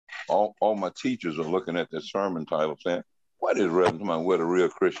all my teachers are looking at this sermon title saying, what is Reverend Come on, where the real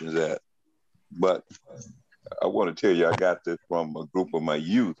Christians at? But I want to tell you, I got this from a group of my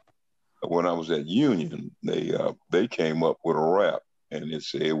youth. When I was at Union, they came up with a rap, and it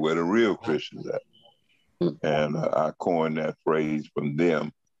said, where the real Christians at? And I coined that phrase from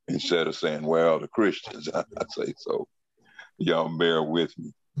them instead of saying, where are the Christians? I say, so y'all bear with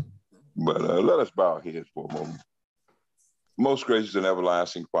me. But let us bow our heads for a moment. Most gracious and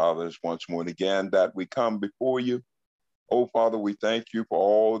everlasting Father, it's once more and again that we come before you. Oh, Father, we thank you for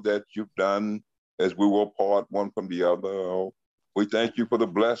all that you've done as we were apart one from the other. Oh, we thank you for the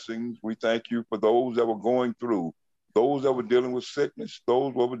blessings. We thank you for those that were going through, those that were dealing with sickness,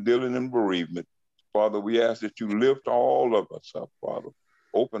 those that were dealing in bereavement. Father, we ask that you lift all of us up, Father.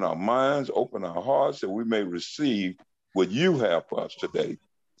 Open our minds, open our hearts, that we may receive what you have for us today.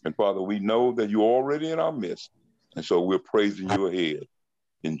 And Father, we know that you're already in our midst. And so we're praising you ahead.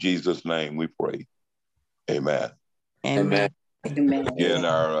 In Jesus' name we pray. Amen. Amen. Amen. Again,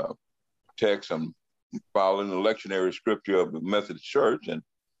 our text, I'm following the lectionary scripture of the Methodist Church, and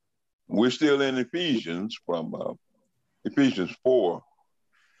we're still in Ephesians from Ephesians 4,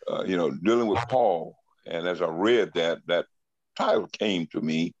 dealing with Paul. And as I read that title came to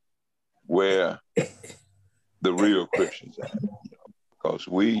me, where the real Christians at. Because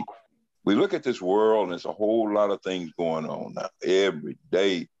we look at this world and there's a whole lot of things going on now. Every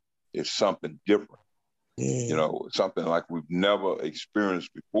day is something different. Something like we've never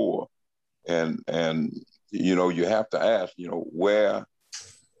experienced before. And you have to ask, where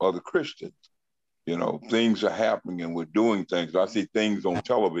are the Christians? Things are happening and we're doing things. I see things on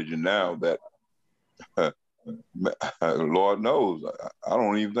television now that, Lord knows, I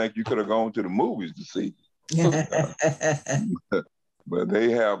don't even think you could have gone to the movies to see. But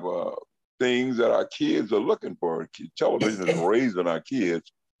they have things that our kids are looking for. Television is raising our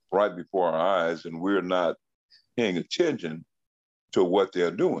kids right before our eyes, and we're not paying attention to what they're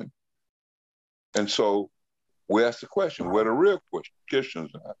doing. And so we ask the question, where the real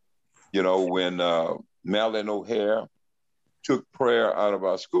Christians are? When Madeleine O'Hare took prayer out of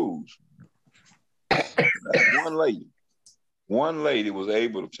our schools, one lady was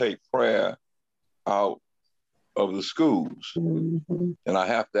able to take prayer out of the schools. Mm-hmm. And I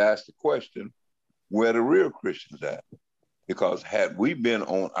have to ask the question, where the real Christians at? Because had we been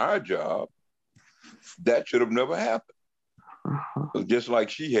on our job, that should have never happened. So just like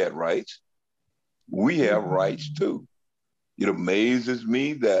she had rights, we have rights too. It amazes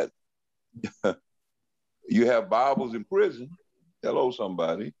me that you have Bibles in prison. Hello,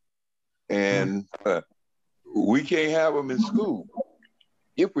 somebody. And we can't have them in school.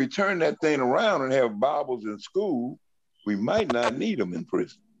 If we turn that thing around and have Bibles in school, we might not need them in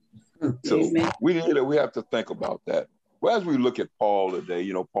prison. So we have to think about that. Well, as we look at Paul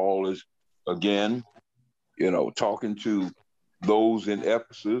today, Paul is, again, talking to those in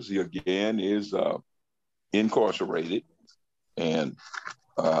Ephesus. He, again, is incarcerated. And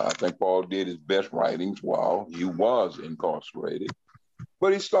I think Paul did his best writings while he was incarcerated.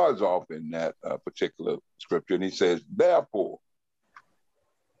 But he starts off in that particular scripture, and he says, therefore,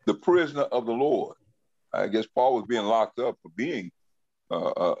 the prisoner of the Lord. I guess Paul was being locked up for being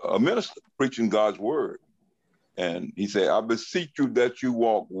a minister, preaching God's word. And he said, I beseech you that you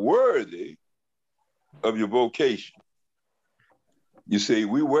walk worthy of your vocation. You see,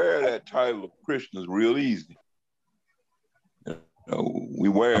 we wear that title of Christians real easy. We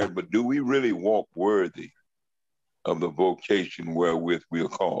wear it, but do we really walk worthy of the vocation wherewith we are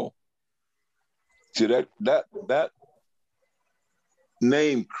called? See, that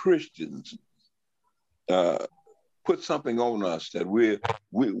name Christians put something on us that we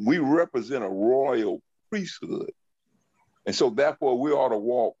represent a royal priesthood. And so therefore we ought to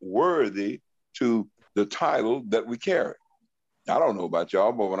walk worthy to the title that we carry. I don't know about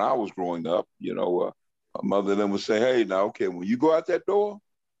y'all, but when I was growing up, my mother then would say, hey, now, okay, when you go out that door,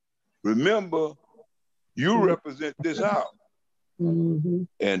 remember you represent this house. Mm-hmm.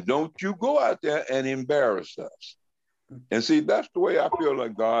 And don't you go out there and embarrass us. And see, that's the way I feel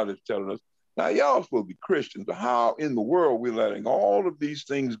like God is telling us. Now, y'all supposed to be Christians, but how in the world we're letting all of these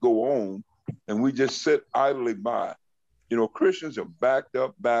things go on and we just sit idly by? Christians are backed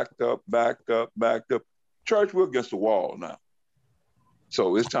up. Church, we're against the wall now.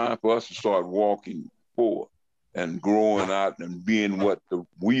 So it's time for us to start walking forward and growing out and being what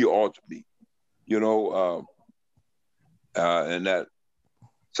we ought to be. In that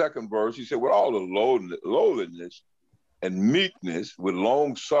second verse, he said, with all the lowliness and meekness, with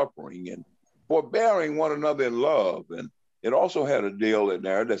long suffering and forbearing one another in love. And it also had a deal in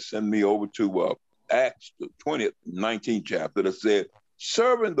there that sent me over to Acts, the 20th, 19th chapter that said,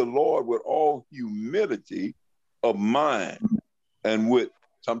 serving the Lord with all humility of mind, and with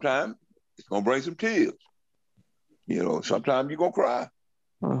sometimes it's gonna bring some tears. Sometimes you're gonna cry.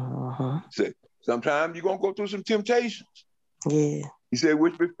 Say, sometimes you're gonna go through some temptations. Yeah. He said,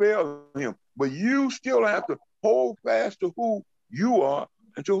 which befell him. But you still have to hold fast to who you are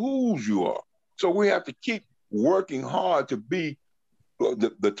and to whose you are. So we have to keep working hard to be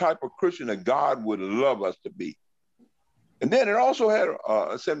the type of Christian that God would love us to be. And then it also had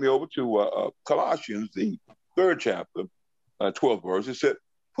sent me over to Colossians, the 3rd chapter, 12th verse. It said,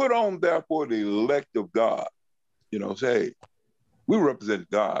 put on therefore the elect of God. Say, we represent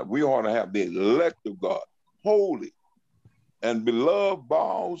God. We ought to have the elect of God, holy and beloved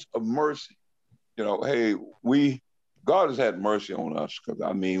bowels of mercy. Hey, God has had mercy on us, because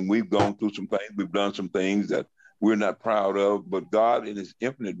we've gone through some things, we've done some things that we're not proud of, but God in his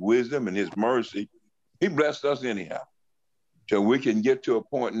infinite wisdom and his mercy, he blessed us anyhow. So we can get to a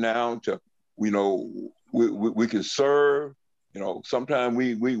point now to, we can serve. Sometimes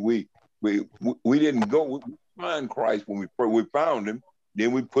we didn't go, we find Christ when we found him,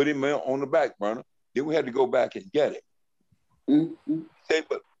 then we put him on the back burner, then we had to go back and get it. Mm-hmm.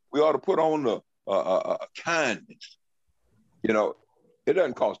 But we ought to put on the kindness. It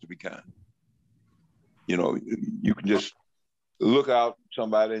doesn't cost to be kind. You can just look out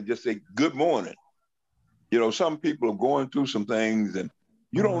somebody and just say, good morning. Some people are going through some things, and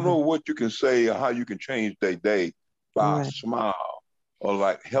you don't know what you can say or how you can change their day by a smile, or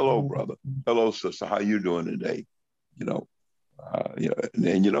like, hello, brother, hello, sister, how you doing today? And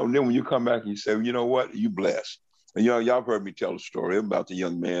then when you come back and you say, well, you know what, you blessed. And y'all have heard me tell a story about the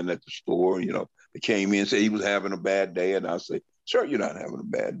young man at the store, that came in and said he was having a bad day. And I say, sir, you're not having a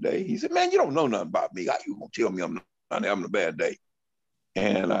bad day. He said, man, you don't know nothing about me. How you gonna tell me I'm not having a bad day?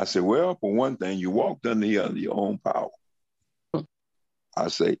 And I said, well, for one thing, you walked under your own power. I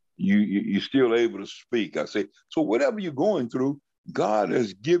say, you're still able to speak. I say, so whatever you're going through, God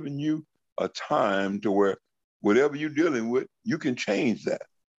has given you a time to where whatever you're dealing with, you can change that.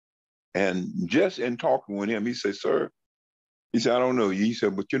 And just in talking with him, he said, sir, he said, I don't know you. He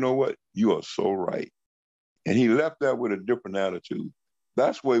said, but you know what? You are so right. And he left that with a different attitude.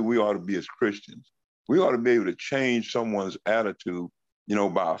 That's the way we ought to be as Christians. We ought to be able to change someone's attitude,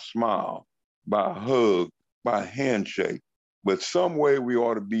 by a smile, by a hug, by a handshake. But some way we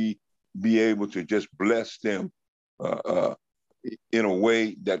ought to be able to just bless them in a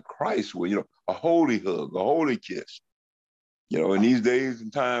way that Christ would, a holy hug, a holy kiss. In these days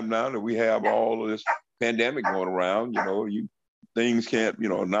and time now that we have all of this pandemic going around, things can't,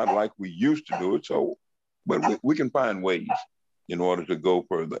 not like we used to do it. So, but we can find ways in order to go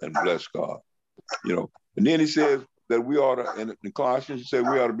further and bless God, And then he says that we ought to, in Colossians, he said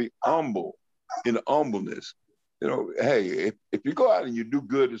we ought to be humble in humbleness. Hey, if you go out and you do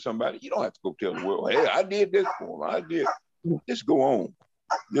good to somebody, you don't have to go tell the world, hey, I did this for him. I did. Just go on.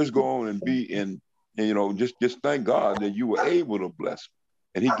 Just go on and be in. And, just thank God that you were able to bless him.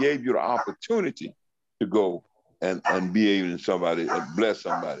 And he gave you the opportunity to go and be able to bless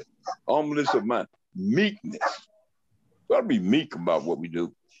somebody. Humbleness of mind, meekness. We ought to be meek about what we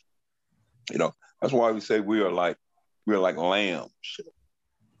do. That's why we say we are like lambs.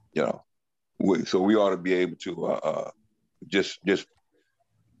 So we ought to be able to just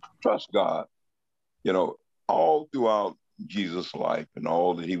trust God. All throughout Jesus' life and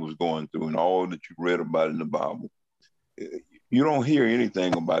all that he was going through and all that you read about in the Bible, you don't hear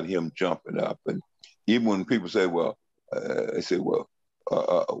anything about him jumping up. And even when people say, well,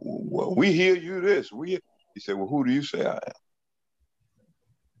 we hear you this. He said, well, who do you say I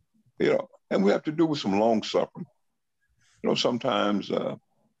am? And we have to do with some long suffering. Sometimes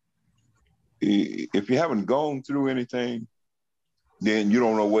if you haven't gone through anything, then you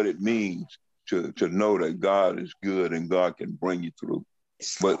don't know what it means to know that God is good and God can bring you through.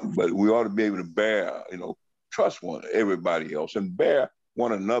 But we ought to be able to bear, trust everybody else and bear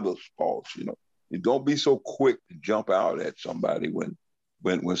one another's faults. And don't be so quick to jump out at somebody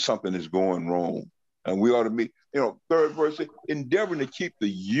when something is going wrong. And we ought to be, 3rd verse, endeavoring to keep the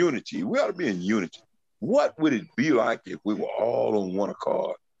unity. We ought to be in unity. What would it be like if we were all on one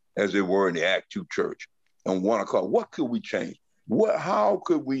accord, as they were in the Act 2 church, on one accord? What could we change? How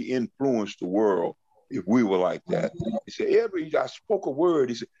could we influence the world if we were like that? He said, I spoke a word.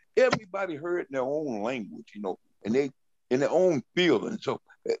 He said, everybody heard in their own language, and they in their own feelings. So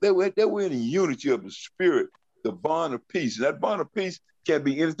they were in the unity of the spirit, the bond of peace. And that bond of peace can't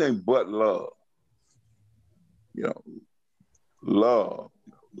be anything but love. Love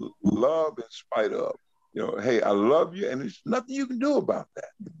in spite of, hey, I love you, and there's nothing you can do about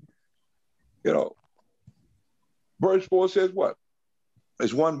that. Verse 4 says what?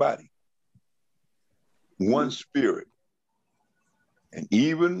 It's one body, one spirit. And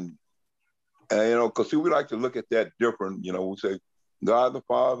even, because see, we like to look at that different, we say God the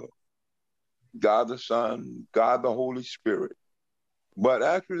Father, God the Son, God the Holy Spirit. But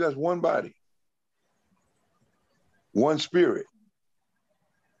actually, that's one body, one spirit.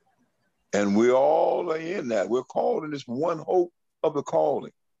 And we all are in that. We're called in this one hope of the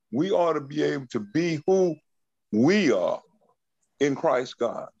calling. We ought to be able to be who we are in Christ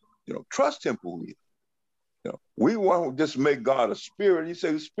God. Trust him for who he is. We won't just make God a spirit. You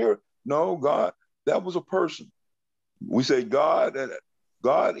say the spirit. No, God, that was a person. We say God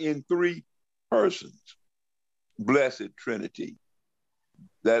in three persons. Blessed Trinity.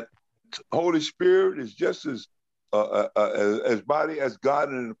 That Holy Spirit is just as body as God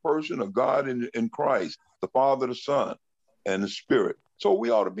in a person, or God in Christ, the Father, the Son, and the Spirit. So we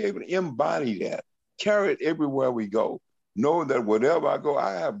ought to be able to embody that, carry it everywhere we go, knowing that wherever I go,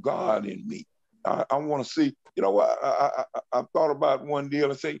 I have God in me. I want to see, I thought about one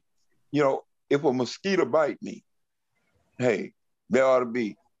deal and say, if a mosquito bite me, hey, there ought to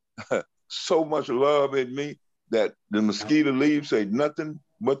be so much love in me that the mosquito leaves say nothing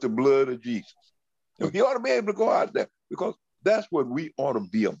but the blood of Jesus. You ought to be able to go out there, because that's what we ought to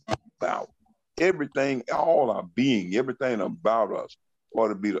be about. Everything, all our being, everything about us ought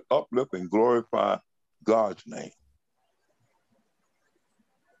to be to uplift and glorify God's name.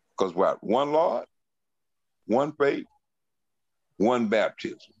 Because we're one Lord, one faith, one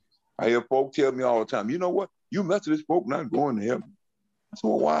baptism. I hear folk tell me all the time, you know what? You Methodist folk not going to heaven. I said,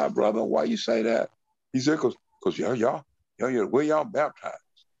 well, why, brother? Why you say that? He said, because y'all, where y'all baptized?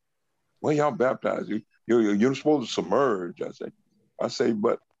 Where y'all baptized? You're supposed to submerge. I say,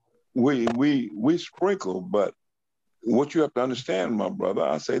 but we sprinkle. But what you have to understand, my brother,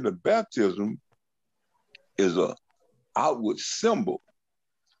 I say the baptism is a outward symbol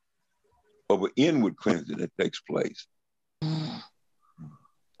of an inward cleansing that takes place.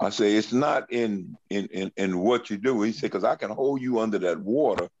 I say it's not in what you do. He said, because I can hold you under that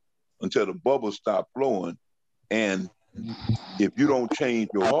water until the bubbles stop flowing, and if you don't change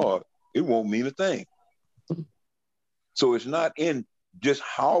your heart, it won't mean a thing. So it's not in just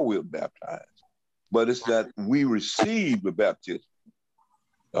how we're baptized, but it's that we receive the baptism,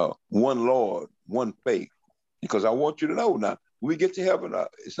 one Lord, one faith. Because I want you to know now, when we get to heaven,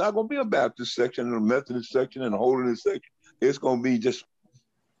 it's not going to be a Baptist section and a Methodist section and a Holiness section. It's going to be just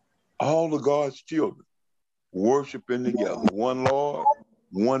all of God's children worshiping together. One Lord,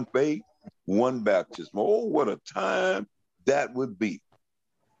 one faith, one baptism. Oh, what a time that would be.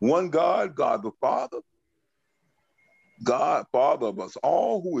 One God, God the Father, God, Father of us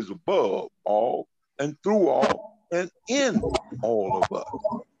all, who is above all and through all and in all of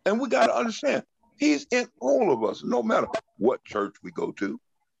us. And we got to understand, he's in all of us, no matter what church we go to.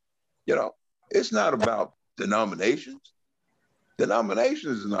 It's not about denominations.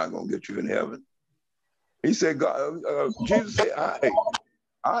 Denominations is not going to get you in heaven. He said, Jesus said,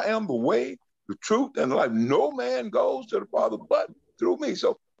 I am the way, the truth, and the life. No man goes to the Father but through me.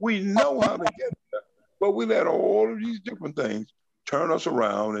 So we know how to get there. But we let all of these different things turn us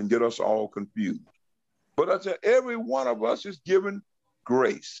around and get us all confused. But I said, every one of us is given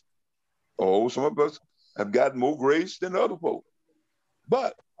grace. Oh, some of us have got more grace than other folks.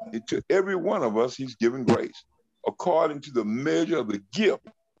 But to every one of us, he's given grace according to the measure of the gift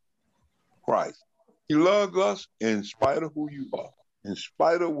of Christ. He loves us in spite of who you are, in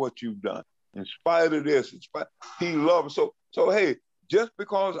spite of what you've done, in spite of this, he loves us. So hey, just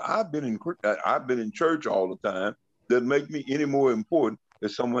because I've been in church all the time doesn't make me any more important than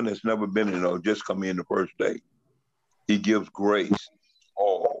someone that's never been in or just come in the first day. He gives grace,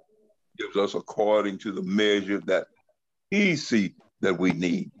 all gives us according to the measure that he sees that we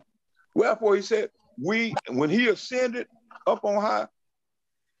need. Wherefore he said, when he ascended up on high,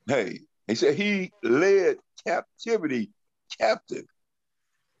 hey, he said he led captivity captive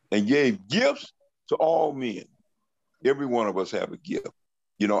and gave gifts to all men. Every one of us have a gift.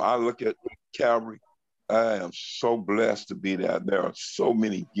 I look at Calvary. I am so blessed to be there. There are so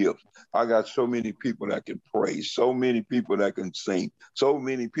many gifts. I got so many people that can pray, so many people that can sing, so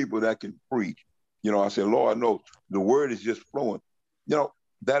many people that can preach. I say, Lord knows the word is just flowing.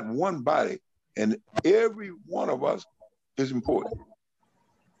 That one body, and every one of us is important.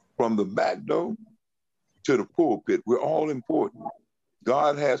 From the back door to the pulpit, we're all important.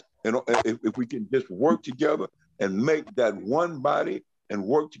 God has, if we can just work together and make that one body and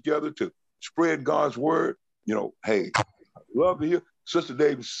work together to spread God's word, hey, I love to hear Sister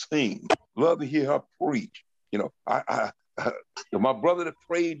Davis sing, love to hear her preach. My brother that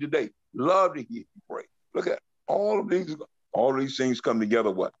prayed today, love to hear him pray. Look at all of these. All these things come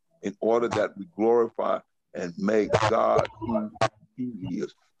together, what? In order that we glorify and make God who he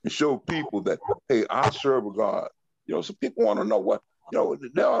is. And show people that, hey, I serve a God. So people want to know what,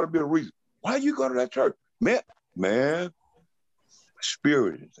 there ought to be a reason. Why you go to that church? Man,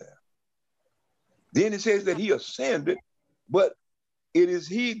 Spirit is there. Then it says that he ascended, but it is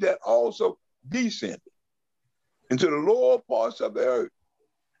he that also descended into the lower parts of the earth.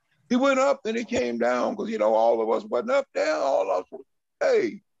 He went up and he came down because, all of us wasn't up there. All of us,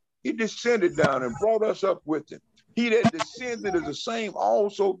 hey, he descended down and brought us up with him. He that descended is the same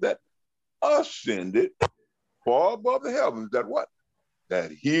also that ascended far above the heavens. That what?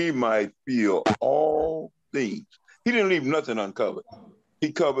 That he might fill all things. He didn't leave nothing uncovered.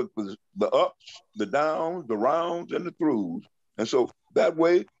 He covered the ups, the downs, the rounds, and the throughs. And so that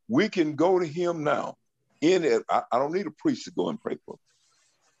way we can go to him now. In it, I don't need a priest to go and pray for me.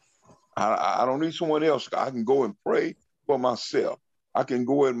 I don't need someone else. I can go and pray for myself. I can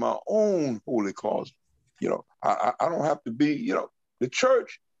go in my own holy closet. I don't have to be, the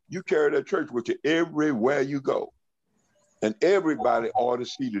church, you carry that church with you everywhere you go. And everybody ought to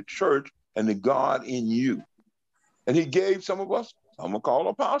see the church and the God in you. And he gave some of us, some are called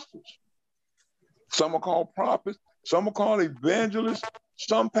apostles, some are called prophets, some are called evangelists,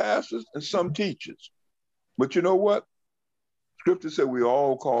 some pastors, and some teachers. But you know what? Scripture said we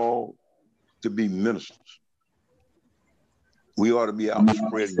all called to be ministers. We ought to be out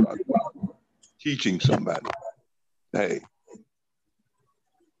spreading God, teaching somebody, hey,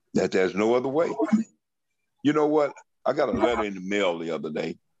 that there's no other way. You know what? I got a letter in the mail the other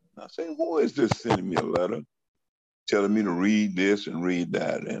day. I said, who is this sending me a letter telling me to read this and read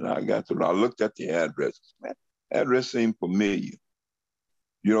that? And I looked at the address. Man, address seemed familiar.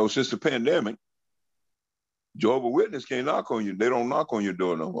 Since the pandemic, Jehovah's Witness can't knock on you. They don't knock on your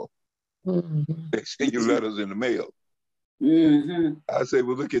door no more. Mm-hmm. They send you letters in the mail. Mm-hmm. I say,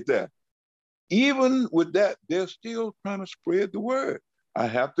 well, look at that. Even with that, they're still trying to spread the word. I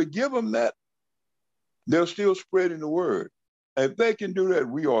have to give them that. They're still spreading the word. And if they can do that,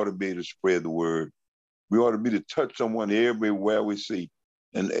 we ought to be able to spread the word. We ought to be to touch someone everywhere we see.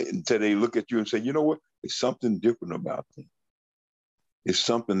 And until they look at you and say, you know what? It's something different about them. It's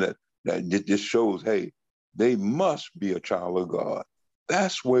something that just shows, hey, they must be a child of God.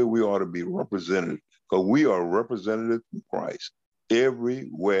 That's where we ought to be represented, because we are representatives of Christ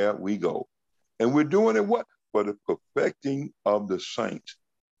everywhere we go. And we're doing it what? For the perfecting of the saints.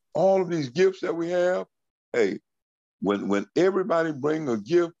 All of these gifts that we have, hey, when everybody bring a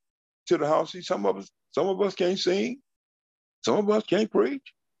gift to the house, see, some of us can't sing, some of us can't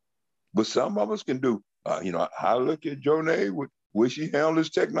preach, but some of us can do. I look at Jonay with where she handles this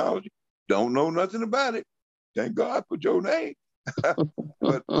technology, don't know nothing about it. Thank God for Jonay.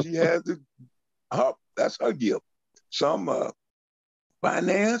 But she has that's her gift. Some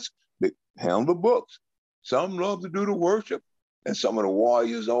finance, they handle the books. Some love to do the worship. And some of the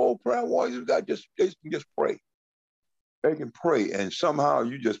warriors, old prayer warriors, they can just pray. They can pray, and somehow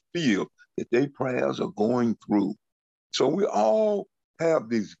you just feel that their prayers are going through. So we all have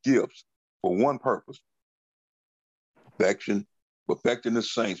these gifts for one purpose: perfecting the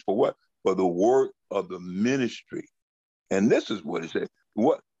saints. For what? For the work of the ministry. And this is what it says: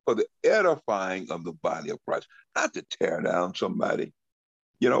 what? For the edifying of the body of Christ, not to tear down somebody.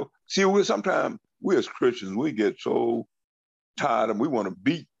 See, sometimes we as Christians, we get so tired and we want to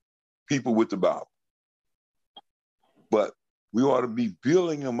beat people with the Bible. But we ought to be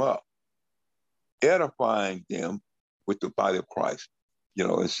building them up, edifying them with the body of Christ.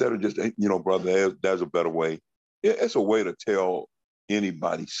 Instead of just, brother, there's a better way. It's a way to tell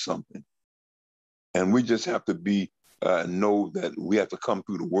anybody something. And we just have to know that we have to come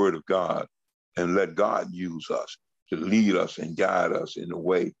through the word of God and let God use us to lead us and guide us in the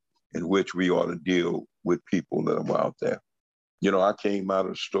way in which we ought to deal with people that are out there. I came out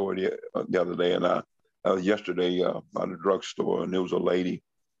of the store the other day, and yesterday by the drugstore, and there was a lady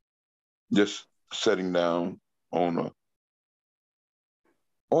just sitting down on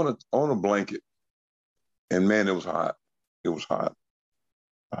a blanket, and man, it was hot. It was hot.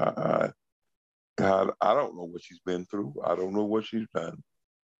 I don't know what she's been through. I don't know what she's done.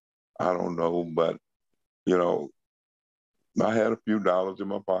 I don't know, but I had a few dollars in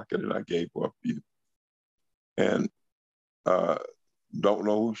my pocket, and I gave her a few. And don't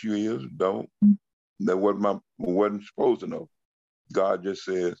know who she is. That wasn't supposed to know. God just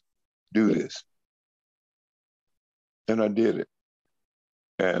says, do this. And I did it.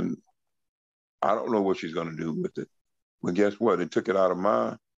 And I don't know what she's going to do with it. But guess what? It took it out of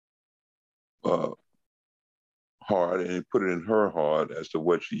my heart and it put it in her heart as to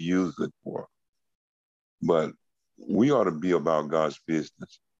what she used it for. But we ought to be about God's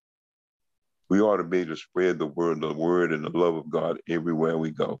business. We ought to be able to spread the word and the love of God everywhere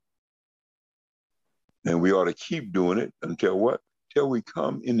we go. And we ought to keep doing it until what? Till we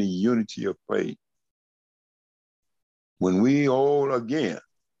come in the unity of faith. When we all, again,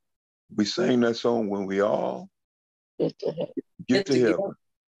 we sang that song, when we all get to heaven.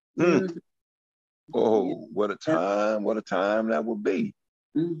 Mm-hmm. Oh, what a time that would be.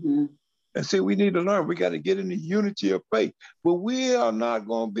 Mm-hmm. And see, we need to learn. We got to get in the unity of faith. But we are not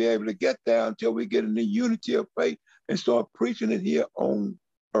going to be able to get there until we get in the unity of faith and start preaching it here on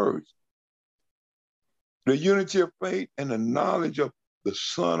earth. The unity of faith and the knowledge of the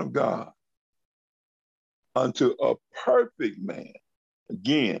Son of God unto a perfect man.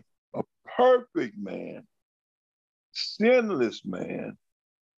 Again, a perfect man, sinless man,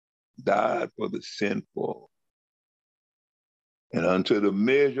 died for the sinful. And unto the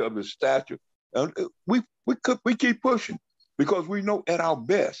measure of the stature, we keep pushing because we know at our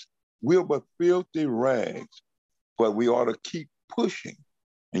best, we're but filthy rags, but we ought to keep pushing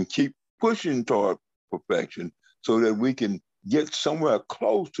and keep pushing toward perfection so that we can get somewhere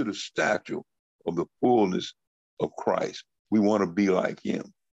close to the stature of the fullness of Christ. We want to be like him.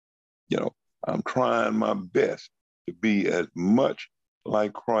 You know, I'm trying my best to be as much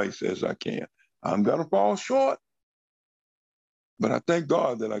like Christ as I can. I'm going to fall short, but I thank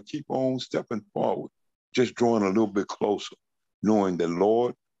God that I keep on stepping forward, just drawing a little bit closer, knowing that,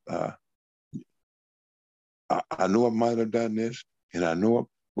 Lord, I know I might have done this, and I know,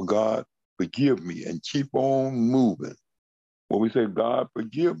 but God, forgive me, and keep on moving. When we say, God,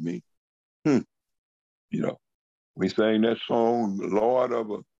 forgive me, you know, we sang that song, Lord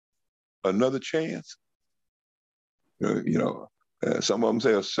of another chance. Some of them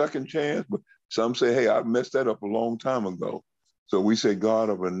say a second chance, but some say, hey, I messed that up a long time ago. So we say, God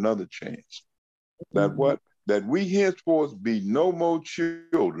of another chance. That what? That we henceforth be no more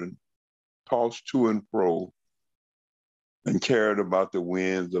children tossed to and fro and carried about the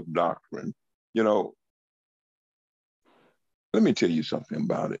winds of doctrine. You know, let me tell you something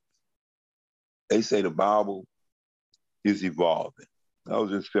about it. They say the Bible is evolving. I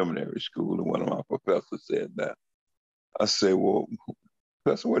was in seminary school and one of my professors said that. I said, well,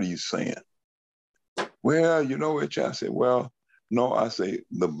 Professor, what are you saying? Well, you know what? I said, well, no, I say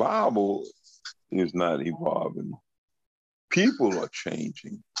the Bible is not evolving. People are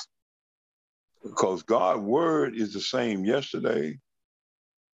changing because God's word is the same yesterday,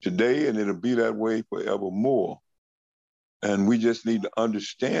 today, and it'll be that way forevermore. And we just need to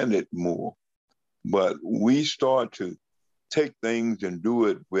understand it more. But we start to take things and do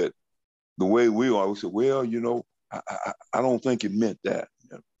it with the way we are. We say, well, you know, I don't think it meant that.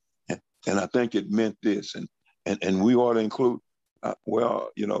 And I think it meant this. And we ought to include,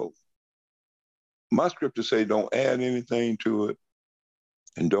 you know, my scriptures say don't add anything to it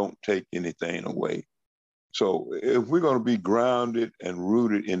and don't take anything away. So if we're going to be grounded and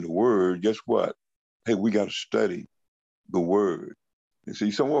rooted in the word, guess what? Hey, we got to study the word. You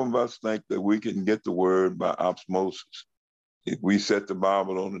see, some of us think that we can get the word by osmosis. If we set the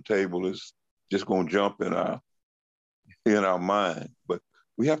Bible on the table, it's just going to jump in our mind. But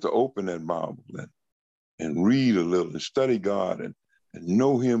we have to open that Bible and read a little and study God and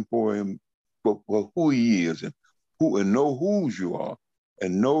know him for who he is and know whose you are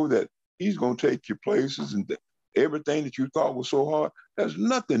and know that he's going to take you places and everything that you thought was so hard, there's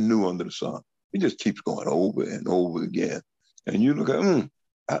nothing new under the sun. It just keeps going over and over again. And you look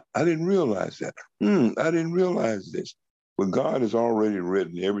at, I didn't realize that. I didn't realize this. But God has already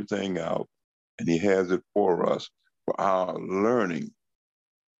written everything out and he has it for us, for our learning,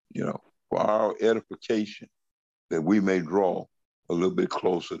 you know, for our edification, that we may draw a little bit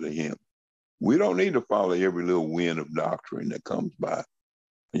closer to him. We don't need to follow every little wind of doctrine that comes by,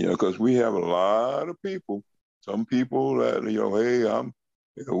 you know, because we have a lot of people, some people that, you know, hey,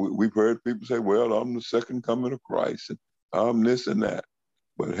 we've heard people say, well, I'm the second coming of Christ and I'm this and that.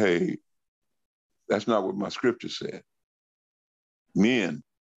 But hey, that's not what my scripture said. Men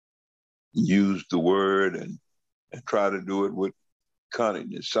use the word and try to do it with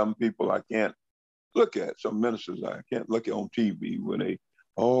cunningness. Some people I can't look at, some ministers I can't look at on TV when they,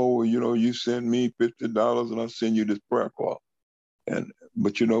 oh, you know, you send me $50 and I'll send you this prayer cloth.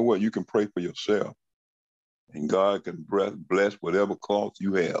 But you know what? You can pray for yourself. And God can bless whatever cloth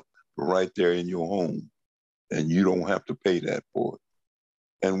you have right there in your home. And you don't have to pay that for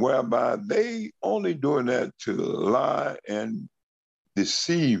it. And whereby they only doing that to lie and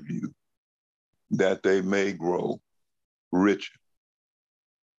deceive you that they may grow richer.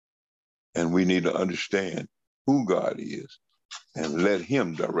 And we need to understand who God is and let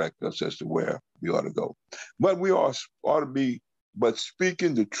him direct us as to where we ought to go. But we ought to be, but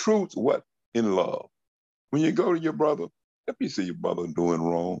speaking the truth, what? In love. When you go to your brother, if you see your brother doing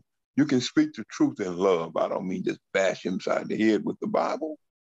wrong, you can speak the truth in love. I don't mean just bash him side the head with the Bible.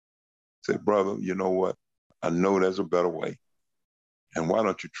 Say, brother, you know what? I know there's a better way. And why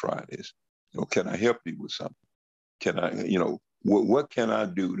don't you try this? Can I help you with something? Can I, what can I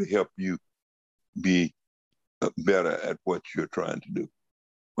do to help you be better at what you're trying to do?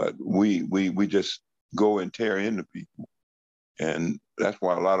 But we just go and tear into people. And that's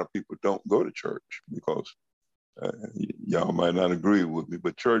why a lot of people don't go to church, because y'all might not agree with me,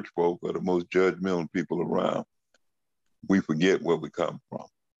 but church folk are the most judgmental people around. We forget where we come from.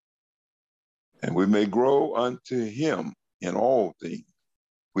 And we may grow unto him in all things,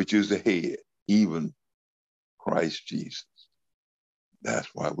 which is the head, even Christ Jesus. That's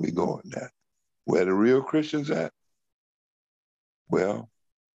why we go in that. Where the real Christians at? Well,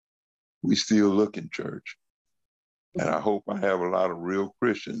 we still looking, church. And I hope I have a lot of real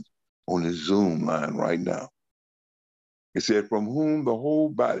Christians on the Zoom line right now. It said, from whom the whole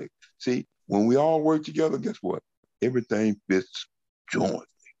body. See, when we all work together, guess what? Everything fits jointly.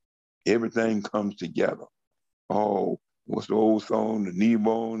 Everything comes together. Oh, what's the old song? The knee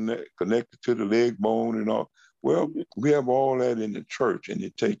bone connected to the leg bone and all. Well, we have all that in the church, and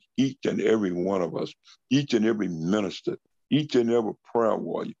it takes each and every one of us, each and every minister, each and every prayer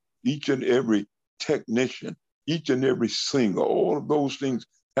warrior, each and every technician, each and every singer. All of those things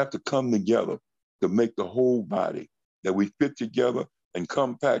have to come together to make the whole body, that we fit together and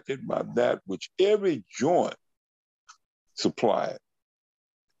compacted by that which every joint supplied,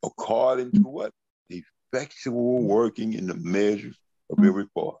 according to what? The effectual working in the measures of every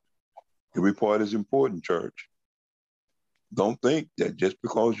part. Every part is important, church. Don't think that just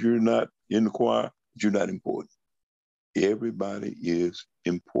because you're not in the choir, you're not important. Everybody is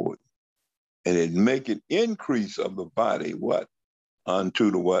important. And it make an increase of the body, what?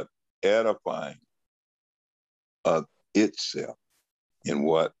 Unto the what? Edifying of itself. In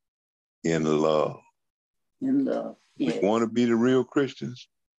what? In love. In love. Yes. We want to be the real Christians.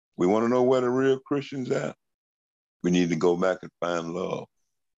 We want to know where the real Christians at. We need to go back and find love.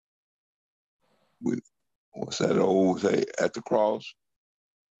 What's that old say? At the cross?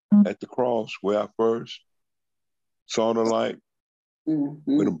 At the cross, where I first saw the light,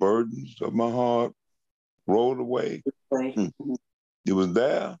 where the burdens of my heart rolled away. It was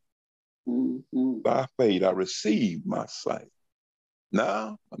there. By faith, I received my sight.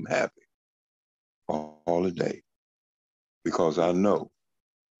 Now I'm happy all the day, because I know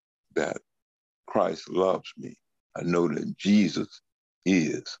that Christ loves me. I know that Jesus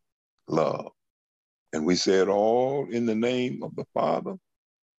is love. And we say it all in the name of the Father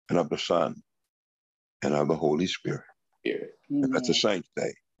and of the Son and of the Holy Spirit. And that's a saint's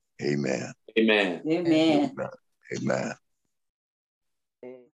day. Amen. Amen. Amen. Amen.